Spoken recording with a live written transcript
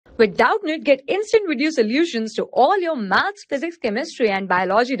With Doubtnut, get instant video solutions to all your maths, physics, chemistry, and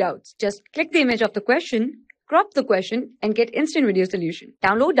biology doubts. Just click the image of the question, crop the question, and get instant video solution.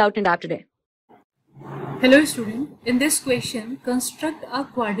 Download Doubtnut app today. Hello student, in this question, construct a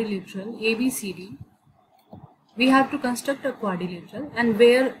quadrilateral ABCD. We have to construct a quadrilateral and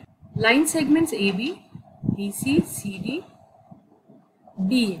where line segments AB, BC, CD,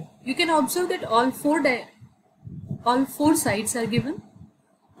 DA. You can observe that all four sides are given.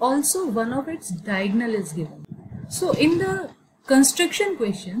 Also, one of its diagonal is given. So, in the construction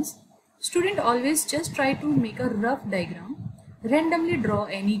questions, student always just try to make a rough diagram, randomly draw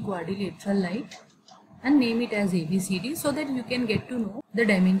any quadrilateral like and name it as ABCD so that you can get to know the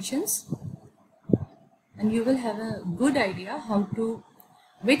dimensions and you will have a good idea how to,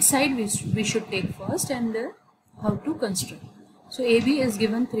 which side we should take first and how to construct. So, AB is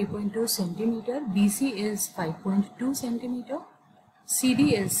given 3.2 centimeter, BC is 5.2 centimeter.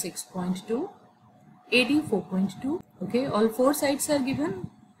 CD is 6.2, AD 4.2. Okay, all four sides are given,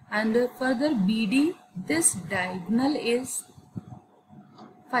 and further BD, this diagonal is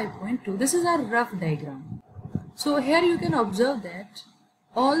 5.2. This is our rough diagram. So here you can observe that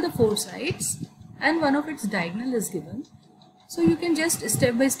all the four sides and one of its diagonal is given. So you can just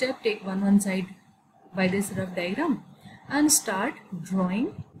step by step take one side by this rough diagram and start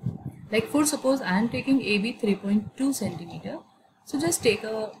drawing. Like for suppose I am taking AB 3.2 centimeter. So just take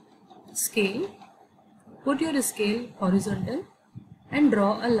a scale, put your scale horizontal and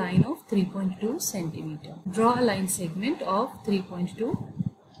draw a line of 3.2 centimeter. Draw a line segment of 3.2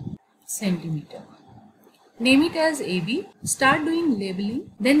 centimeter. Name it as AB. Start doing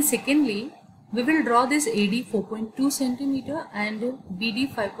labeling. Then secondly, we will draw this AD 4.2 centimeter and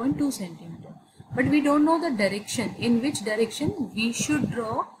BD 5.2 centimeter. But we don't know the direction. In which direction we should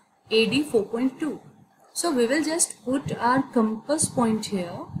draw AD 4.2. So we will just put our compass point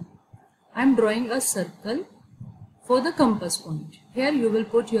here. I am drawing a circle for the compass point. Here you will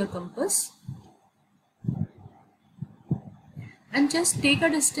put your compass and just take a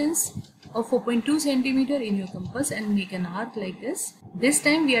distance of 4.2 centimeter in your compass and make an arc like this. This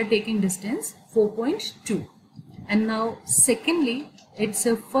time we are taking distance 4.2. And now secondly, it's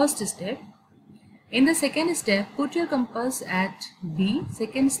a first step. In the second step, put your compass at B.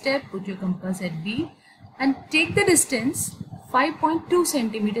 Second step, put your compass at B. And take the distance 5.2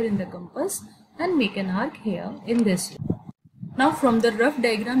 centimeter in the compass and make an arc here in this way. Now from the rough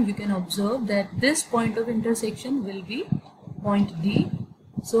diagram you can observe that this point of intersection will be point D.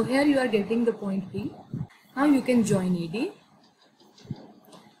 So here you are getting the point D. Now you can join AD,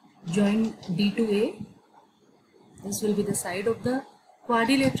 join D to A. This will be the side of the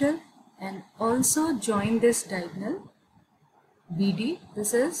quadrilateral and also join this diagonal BD.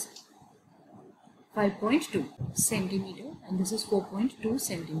 This is 5.2 centimeter and this is 4.2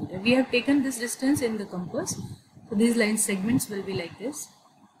 centimeter. We have taken this distance in the compass. So these line segments will be like this.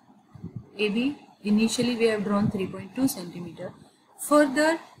 AB, initially we have drawn 3.2 centimeter.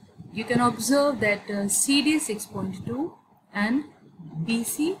 Further, you can observe that CD 6.2 and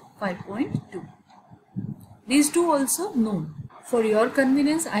BC 5.2. These two also known. For your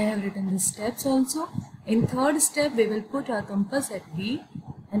convenience, I have written the steps also. In third step, we will put our compass at B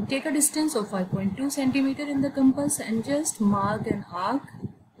and take a distance of 5.2 centimeter in the compass and just mark an arc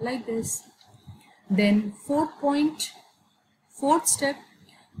like this. Then fourth step,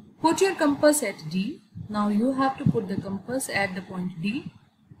 put your compass at D. Now you have to put the compass at the point D,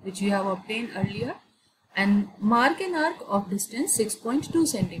 which you have obtained earlier, and mark an arc of distance 6.2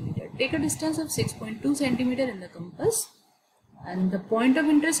 centimeter. Take a distance of 6.2 centimeter in the compass. And the point of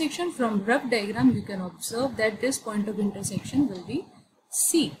intersection from rough diagram, you can observe that this point of intersection will be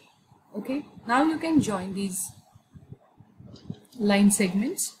C. Okay, now you can join these line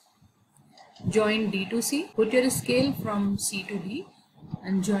segments. Join D to C. Put your scale from C to D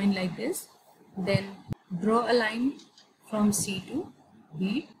and join like this. Then draw a line from C to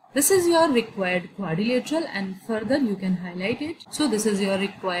B. This is your required quadrilateral and further you can highlight it. So this is your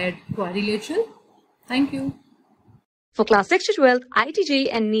required quadrilateral. Thank you. For class 6 to 12, IIT JEE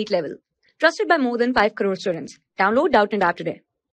and NEET level. Trusted by more than 5 crore students. Download Doubtnut app today.